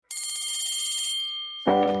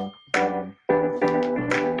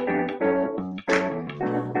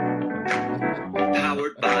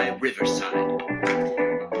safer side.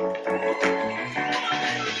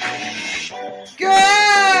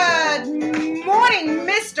 Good morning,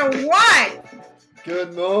 Mr. White.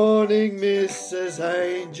 Good morning, Mrs.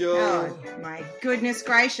 Angel. Oh, my goodness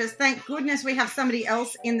gracious. Thank goodness we have somebody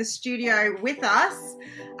else in the studio with us.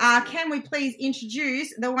 Can we please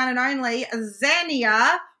introduce the one and only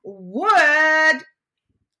Zenia Wood?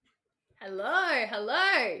 Hello.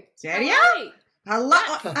 Zenia? Hello.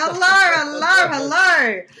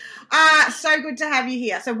 So good to have you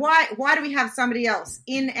here. So why do we have somebody else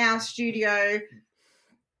in our studio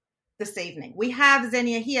this evening? We have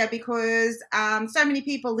Zenia here because so many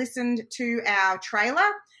people listened to our trailer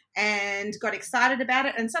and got excited about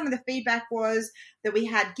it. And some of the feedback was that we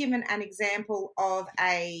had given an example of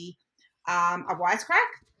a wisecrack.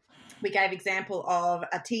 We gave example of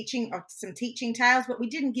some teaching tales, but we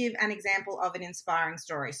didn't give an example of an inspiring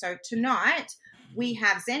story. So tonight we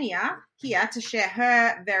have Zenia here to share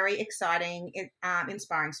her very exciting,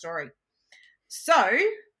 inspiring story. So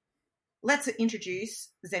let's introduce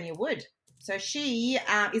Zenia Wood. So she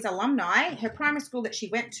is alumni. Her primary school that she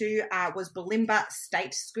went to was Bulimba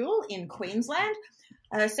State School in Queensland.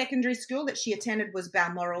 Her secondary school that she attended was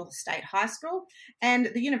Balmoral State High School. And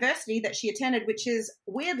the university that she attended, which is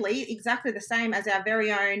weirdly exactly the same as our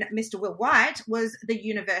very own Mr. Will White, was the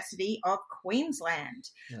University of Queensland.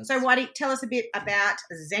 Yes. So why don't you tell us a bit about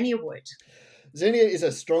Zenia Wood? Zenia is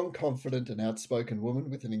a strong, confident and outspoken woman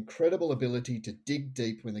with an incredible ability to dig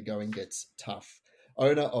deep when the going gets tough.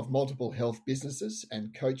 Owner of multiple health businesses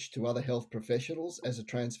and coach to other health professionals as a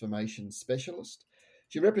transformation specialist.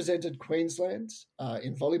 She represented Queensland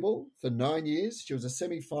in volleyball for 9 years. She was a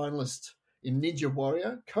semi-finalist in Ninja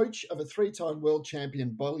Warrior, coach of a 3-time world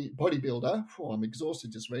champion bodybuilder. Oh, I'm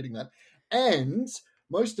exhausted just reading that. And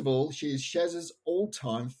most of all, she is Shaz's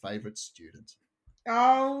all-time favourite student.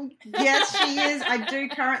 Oh, yes, she is. I do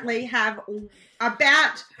currently have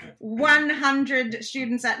about 100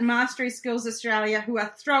 students at Mastery Skills Australia who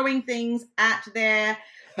are throwing things at their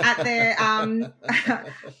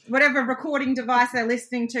whatever recording device they're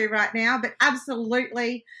listening to right now. But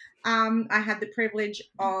absolutely, I had the privilege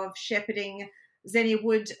of shepherding Zenia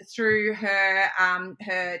Wood through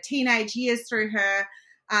her teenage years, through her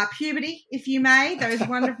puberty, if you may, those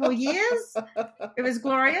wonderful years. It was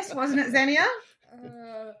glorious, wasn't it, Zenia?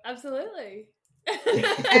 Absolutely.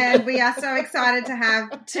 And we are so excited to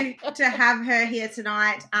have her here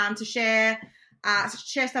tonight to share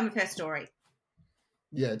some of her story.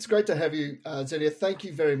 Yeah, it's great to have you, Zenia. Thank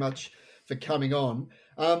you very much for coming on.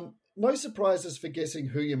 No surprises for guessing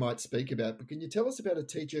who you might speak about, but can you tell us about a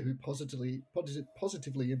teacher who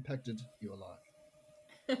positively impacted your life?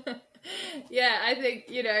 Yeah, I think,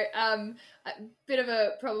 a bit of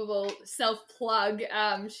a probable self-plug.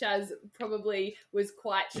 Shaz probably was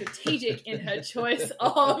quite strategic in her choice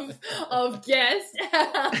of guest,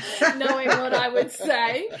 knowing what I would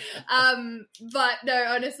say. But no,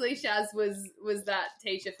 honestly, Shaz was that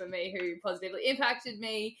teacher for me who positively impacted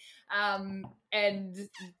me. And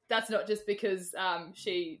that's not just because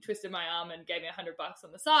she twisted my arm and gave me $100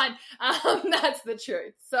 on the side. That's the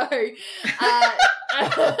truth. So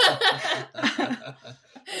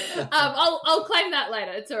I'll claim that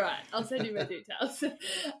later. It's all right. I'll send you my details.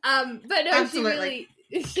 But no, absolutely.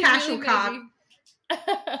 She Casual really card.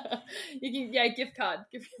 You can, gift card.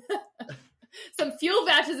 Some fuel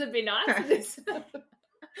vouchers would be nice.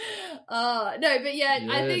 No, but yeah, yes,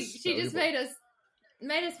 I think she just made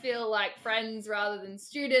us feel like friends rather than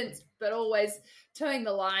students, but always towing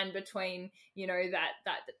the line between,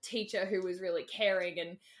 that teacher who was really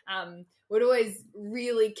caring and would always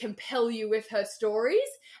really compel you with her stories.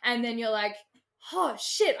 And then you're like, oh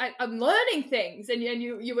shit, I'm learning things. And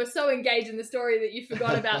you were so engaged in the story that you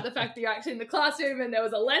forgot about the fact that you're actually in the classroom and there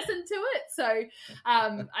was a lesson to it. So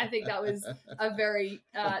I think that was a very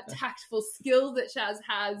tactful skill that Shaz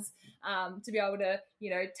has, to be able to,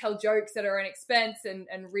 tell jokes at her own expense and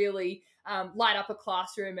really light up a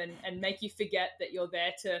classroom and make you forget that you're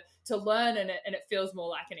there to learn and it feels more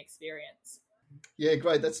like an experience. Yeah,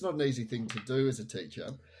 great. That's not an easy thing to do as a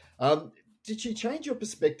teacher. Did she change your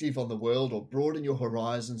perspective on the world or broaden your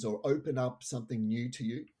horizons or open up something new to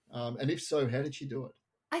you? And if so, how did she do it?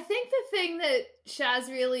 I think the thing that Shaz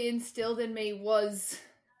really instilled in me was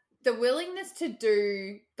the willingness to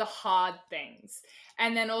do the hard things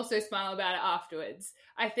and then also smile about it afterwards.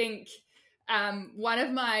 I think one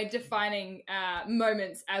of my defining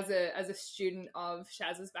moments as a student of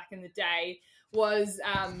Shaz's back in the day was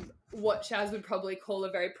what Shaz would probably call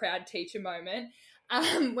a very proud teacher moment.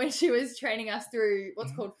 When she was training us through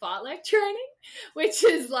what's called fartlek training, which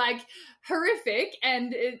is like horrific,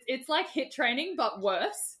 and it's like HIIT training but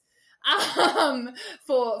worse.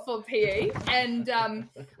 for PE. And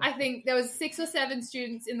I think there was 6 or 7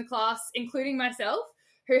 students in the class, including myself,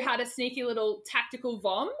 who had a sneaky little tactical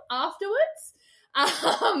vom afterwards.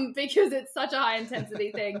 Because it's such a high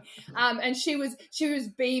intensity thing. And she was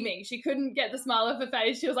beaming. She couldn't get the smile off her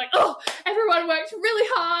face. She was like, oh, everyone worked really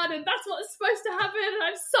hard and that's what's supposed to happen. And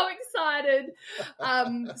I'm so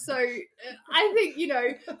excited. So I think,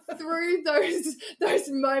 through those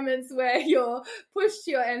moments where you're pushed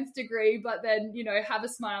to your nth degree, but then, have a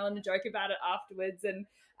smile and a joke about it afterwards, and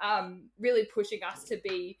really pushing us to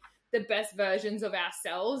be the best versions of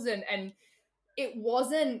ourselves. And it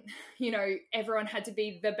wasn't, everyone had to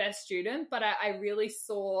be the best student, but I really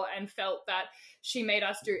saw and felt that she made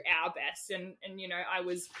us do our best. And I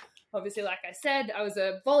was obviously, like I said, I was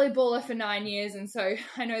a volleyballer for 9 years. And so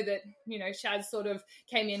I know that, Shaz sort of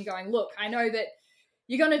came in going, look, I know that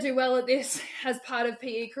you're going to do well at this as part of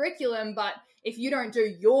PE curriculum, but if you don't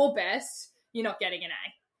do your best, you're not getting an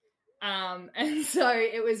A. And so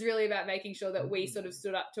it was really about making sure that we sort of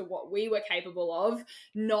stood up to what we were capable of,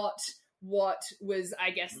 not what was,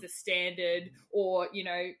 I guess, the standard, or,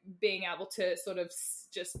 being able to sort of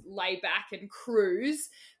just lay back and cruise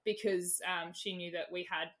because she knew that we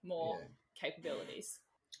had more capabilities.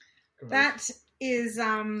 That is,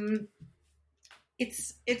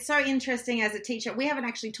 it's so interesting as a teacher. We haven't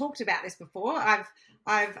actually talked about this before.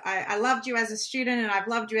 I loved you as a student, and I've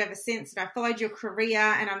loved you ever since, and I followed your career,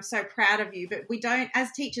 and I'm so proud of you. But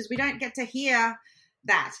as teachers, we don't get to hear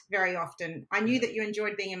that very often. I knew that you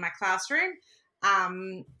enjoyed being in my classroom,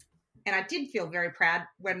 and I did feel very proud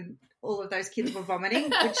when all of those kids were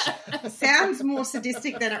vomiting, which sounds more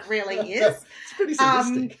sadistic than it really is. It's pretty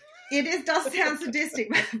sadistic. It does sound sadistic,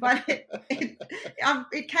 but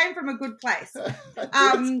it came from a good place.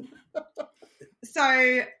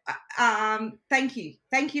 So thank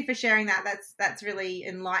you for sharing that. That's really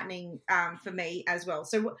enlightening for me as well.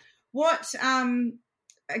 So what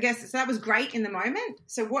I guess, so that was great in the moment.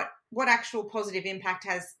 So what actual positive impact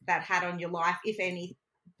has that had on your life, if any,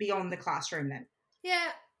 beyond the classroom then? Yeah,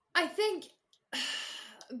 I think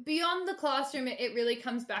beyond the classroom, it really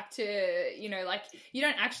comes back to, you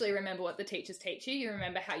don't actually remember what the teachers teach you. You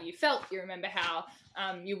remember how you felt. You remember how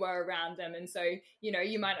you were around them. And so,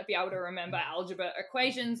 you might not be able to remember algebra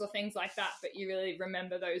equations or things like that, but you really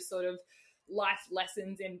remember those sort of life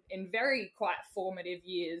lessons in very quite formative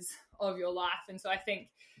years of your life. And so I think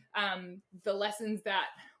the lessons that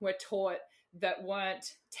were taught that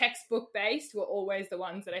weren't textbook based were always the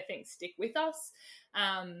ones that I think stick with us.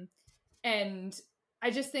 And I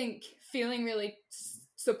just think feeling really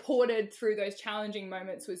supported through those challenging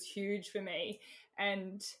moments was huge for me.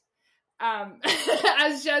 And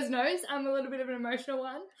as Shaz knows, I'm a little bit of an emotional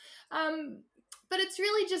one. But it's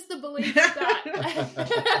really just the belief that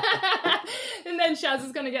and then Shaz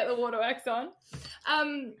is going to get the waterworks on.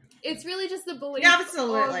 It's really just the belief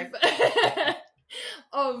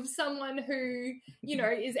of someone who,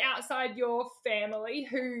 is outside your family,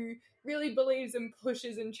 who really believes and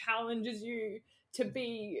pushes and challenges you to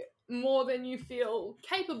be more than you feel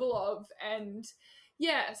capable of. And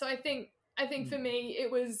so I think for me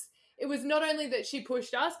it was not only that she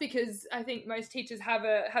pushed us, because I think most teachers have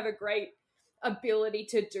a great ability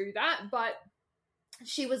to do that, but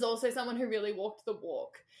she was also someone who really walked the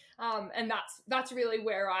walk, and that's really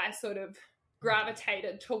where I sort of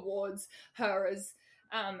gravitated towards her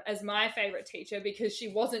as my favorite teacher, because she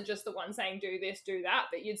wasn't just the one saying do this, do that,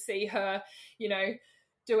 but you'd see her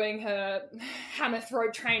doing her hammer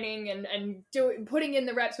throat training and putting in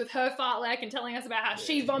the reps with her fartlek and telling us about how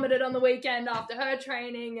she vomited on the weekend after her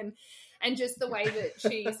training, and just the way that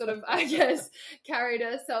she sort of, I guess, carried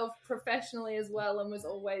herself professionally as well, and was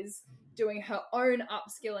always doing her own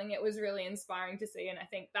upskilling. It was really inspiring to see. And I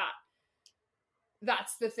think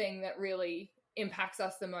that's the thing that really impacts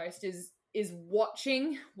us the most is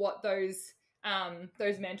watching what those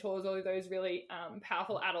mentors or those really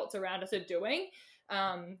powerful adults around us are doing,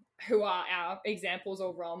 who are our examples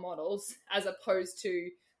or role models, as opposed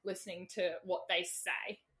to listening to what they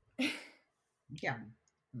say. Yeah.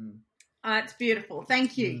 It's beautiful.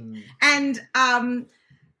 Thank you. And I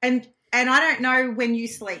don't know when you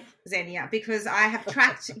sleep, Zenia, because I have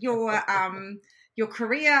tracked your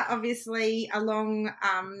career, obviously, along,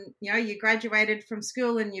 you graduated from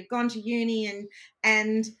school and you've gone to uni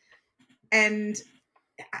and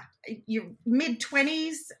you're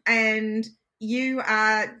mid-20s, and you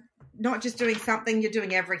are not just doing something, you're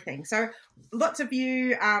doing everything. So lots of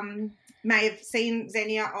you may have seen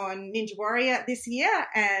Zenia on Ninja Warrior this year,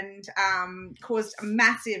 and caused a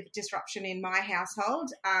massive disruption in my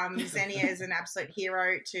household. Zenia is an absolute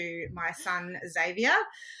hero to my son, Xavier.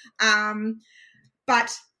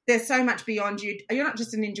 But there's so much beyond you. You're not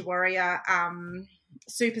just a Ninja Warrior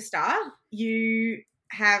superstar. You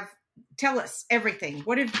have, tell us everything.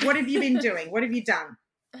 What have you been doing? What have you done?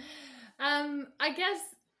 I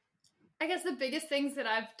guess the biggest things that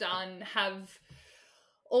I've done have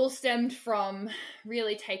all stemmed from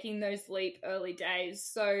really taking those leap early days.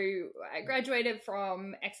 So I graduated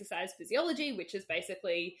from exercise physiology, which is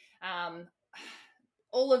basically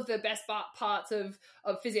all of the best parts of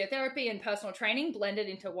physiotherapy and personal training blended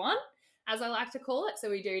into one, as I like to call it. So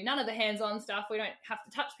we do none of the hands-on stuff. We don't have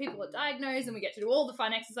to touch people at diagnose, and we get to do all the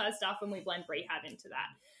fun exercise stuff, and we blend rehab into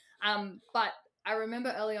that. But I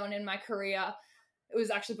remember early on in my career, it was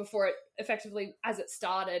actually before it effectively, as it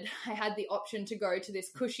started, I had the option to go to this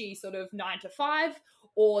cushy sort of 9 to 5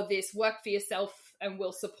 or this work for yourself and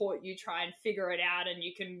we'll support you, try and figure it out and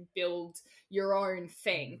you can build your own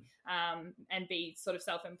thing and be sort of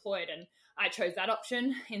self-employed. And I chose that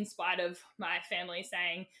option in spite of my family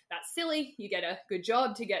saying, that's silly, you get a good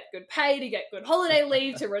job to get good pay, to get good holiday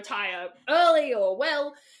leave, to retire early or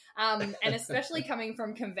well. And especially coming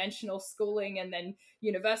from conventional schooling and then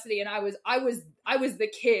university. And I was the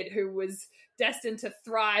kid who was destined to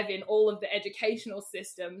thrive in all of the educational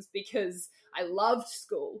systems because I loved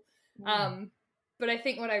school. But I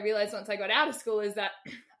think what I realized once I got out of school is that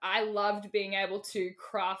I loved being able to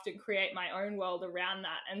craft and create my own world around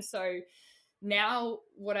that. And so now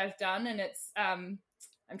what I've done, and it's, I'm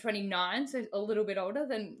 29, so a little bit older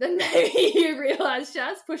than maybe you realise,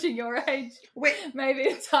 Shaz, pushing your age. Maybe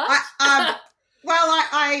it's hard.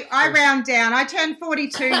 I round down. I turned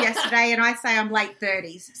 42 yesterday, and I say I'm late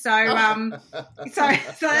 30s. So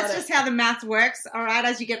that's just how the math works. All right,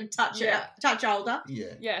 as you get a touch older.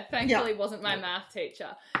 Yeah. Thankfully, wasn't my math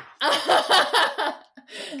teacher.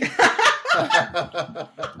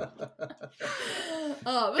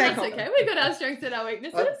 But that's okay. We've got our strengths and our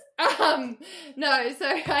weaknesses. No, so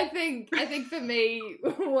I think for me,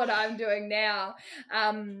 what I'm doing now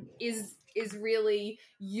is really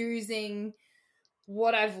using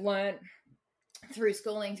what I've learned through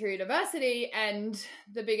schooling, through university, and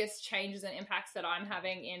the biggest changes and impacts that I'm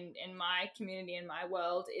having in my community, in my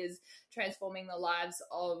world, is transforming the lives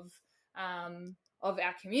of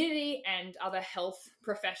our community and other health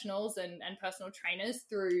professionals and personal trainers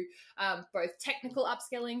through both technical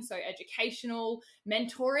upskilling, so educational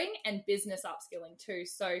mentoring, and business upskilling too.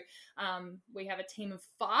 So we have a team of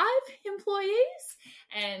 5 employees,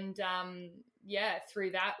 and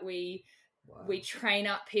through that we train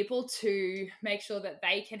up people to make sure that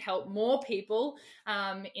they can help more people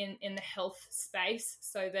in the health space,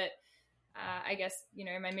 so that I guess,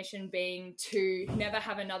 my mission being to never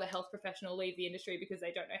have another health professional leave the industry because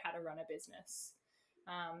they don't know how to run a business.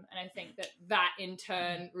 And I think that in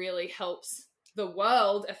turn really helps the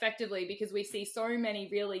world effectively, because we see so many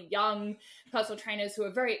really young personal trainers who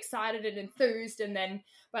are very excited and enthused, and then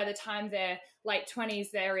by the time they're late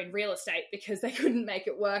 20s, they're in real estate because they couldn't make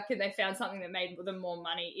it work and they found something that made them more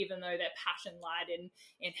money, even though their passion lied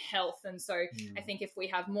in health. And so I think if we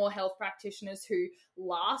have more health practitioners who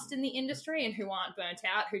last in the industry and who aren't burnt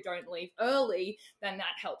out, who don't leave early, then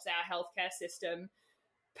that helps our healthcare system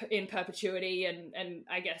in perpetuity and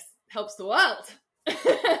I guess helps the world.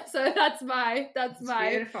 So that's my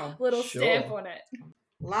beautiful little stamp on it.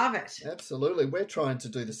 Love it. Absolutely. We're trying to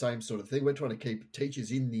do the same sort of thing. We're trying to keep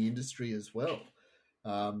teachers in the industry as well,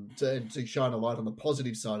 to shine a light on the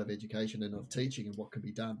positive side of education and of teaching and what can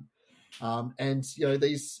be done. And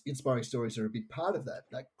these inspiring stories are a big part of that.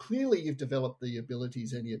 Like, clearly you've developed the ability,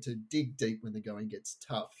 Zenia, to dig deep when the going gets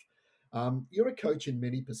tough. You're a coach in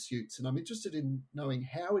many pursuits, and I'm interested in knowing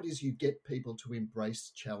how it is you get people to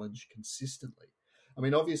embrace challenge consistently. I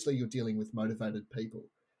mean, obviously you're dealing with motivated people,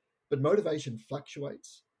 but motivation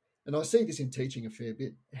fluctuates. And I see this in teaching a fair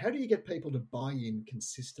bit. How do you get people to buy in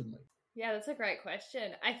consistently? Yeah, that's a great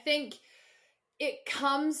question. I think it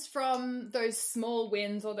comes from those small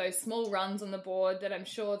wins or those small runs on the board that I'm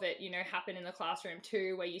sure that, happen in the classroom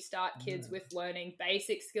too, where you start kids with learning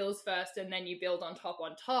basic skills first and then you build on top.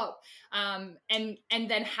 And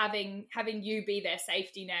then having you be their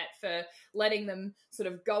safety net for letting them sort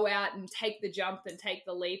of go out and take the jump and take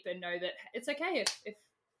the leap and know that it's okay if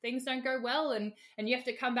things don't go well and you have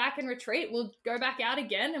to come back and retreat, we'll go back out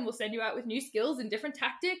again and we'll send you out with new skills and different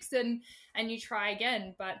tactics and you try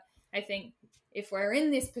again. But I think if we're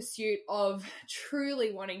in this pursuit of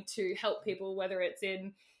truly wanting to help people, whether it's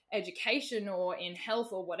in education or in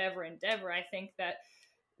health or whatever endeavor, I think that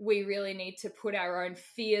we really need to put our own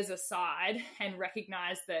fears aside and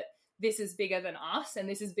recognize that this is bigger than us and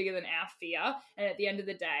this is bigger than our fear. And at the end of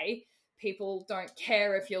the day, people don't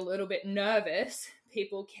care if you're a little bit nervous.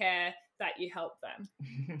 People care that you help them.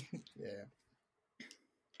 Yeah.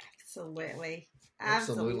 Absolutely. Yeah,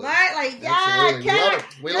 Absolutely.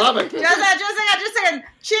 We love it. Just saying.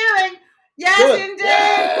 Cheering. Yes, Good. indeed.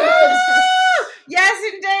 Yes.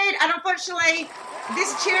 Yes, indeed. And unfortunately,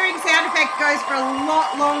 this cheering sound effect goes for a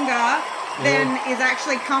lot longer than is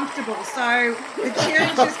actually comfortable. So the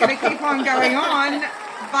cheering's just going to keep on going on.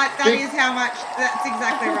 But that's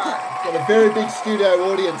exactly right. Got a very big studio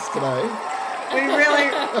audience today. We really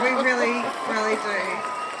do.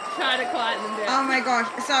 Try to quieten them down. Oh my gosh.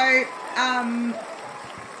 So,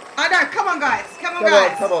 I know. Come on, guys. Come on.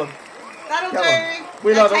 That'll do.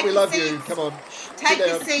 We Now love it. take We your love you. seats. Come on. Take Sit your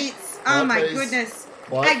down. seats. Oh Quiet, my please. goodness.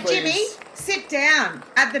 Quiet, Hey, Jimmy, please. sit down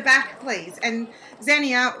at the back, please. And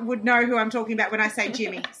Zenia would know who I'm talking about when I say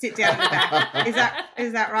Jimmy. Sit down at the back.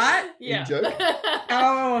 Is that right? Yeah. In joke?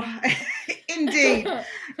 Oh, indeed.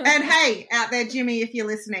 And hey, out there, Jimmy, if you're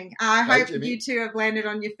listening, I hope Jimmy. you two have landed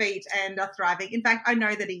on your feet and are thriving. In fact, I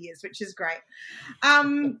know that he is, which is great.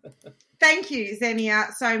 Thank you,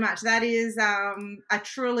 Zenia, so much. That is a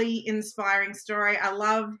truly inspiring story. I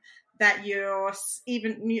love that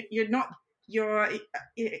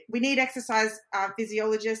we need exercise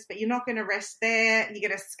physiologists, but you're not going to rest there. You're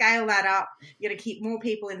going to scale that up. You're going to keep more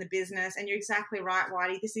people in the business. And you're exactly right,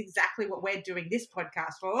 Whitey. This is exactly what we're doing this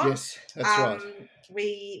podcast for. Yes, that's right.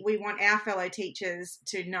 We want our fellow teachers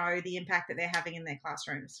to know the impact that they're having in their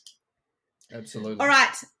classrooms. Absolutely. All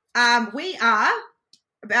right. We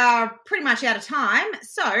are pretty much out of time.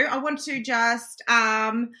 So I want to just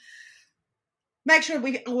make sure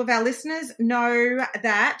all of our listeners know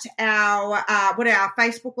that what our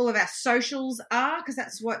Facebook, all of our socials are, because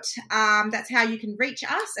that's how you can reach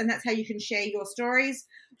us and that's how you can share your stories.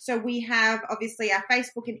 So we have obviously our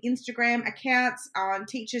Facebook and Instagram accounts on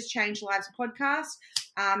Teachers Change Lives podcast.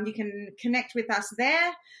 You can connect with us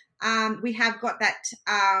there. We have got that.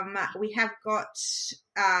 We have got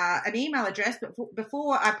an email address, but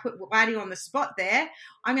before I put Whitey on the spot there,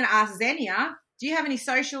 I'm going to ask Zenia. Do you have any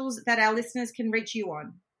socials that our listeners can reach you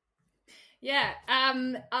on? Yeah,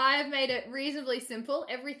 I've made it reasonably simple.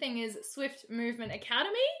 Everything is Swift Movement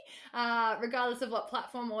Academy, regardless of what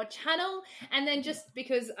platform or channel. And then just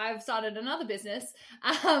because I've started another business,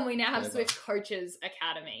 we now have Swift Coaches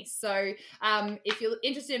Academy. So if you're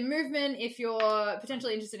interested in movement, if you're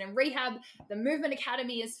potentially interested in rehab, the Movement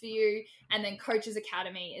Academy is for you. And then Coaches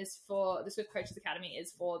Academy the Swift Coaches Academy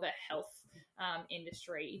is for the health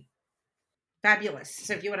industry. Fabulous.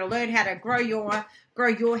 So if you want to learn how to grow your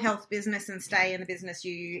health business and stay in the business,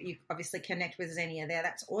 you obviously connect with Zenia there.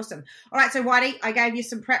 That's awesome. All right, so Whitey, I gave you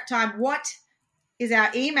some prep time. What is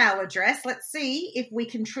our email address? Let's see if we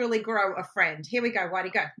can truly grow a friend. Here we go,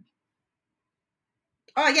 Whitey, go.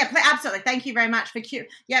 Oh, yeah, absolutely. Thank you very much for Q.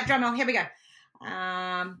 Yeah, drum roll. Here we go.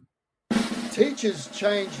 Teachers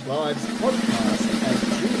Change Lives Podcast at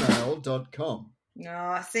gmail.com.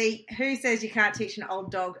 Oh, see, who says you can't teach an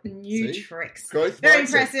old dog new tricks? Very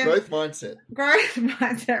impressive. Growth mindset. Growth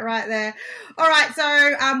mindset right there. All right,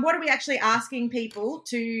 so what are we actually asking people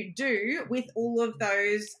to do with all of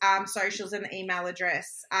those socials and the email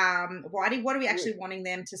address? Whitey, what are we actually wanting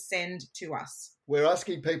them to send to us? We're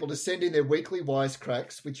asking people to send in their weekly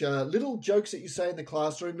wisecracks, which are little jokes that you say in the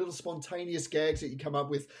classroom, little spontaneous gags that you come up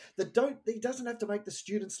with that it doesn't have to make the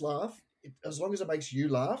students laugh, as long as it makes you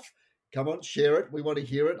laugh. Come on, share it. We want to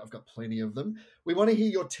hear it. I've got plenty of them. We want to hear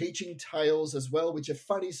your teaching tales as well, which are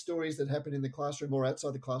funny stories that happen in the classroom or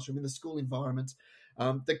outside the classroom, in the school environment,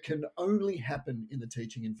 that can only happen in the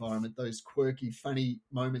teaching environment, those quirky, funny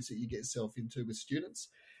moments that you get yourself into with students.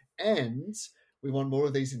 And we want more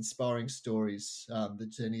of these inspiring stories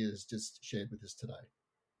that Zenia has just shared with us today.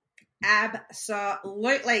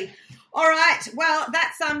 Absolutely. All right. Well,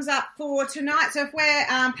 that sums up for tonight. So if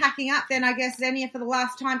we're packing up, then I guess, Zenia, for the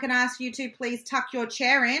last time, can I ask you to please tuck your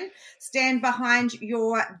chair in, stand behind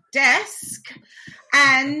your desk,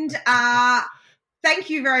 and thank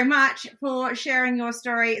you very much for sharing your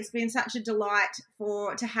story. It's been such a delight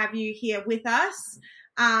to have you here with us.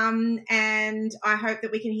 And I hope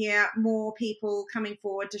that we can hear more people coming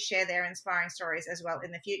forward to share their inspiring stories as well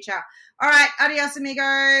in the future. All right. Adios,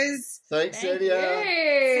 amigos. Thanks, Thank Zenia.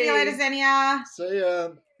 you. See you later, Zenia. See ya.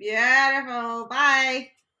 Beautiful.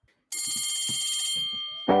 Bye.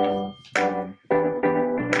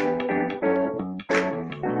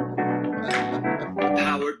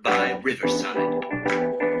 Powered by Riverside.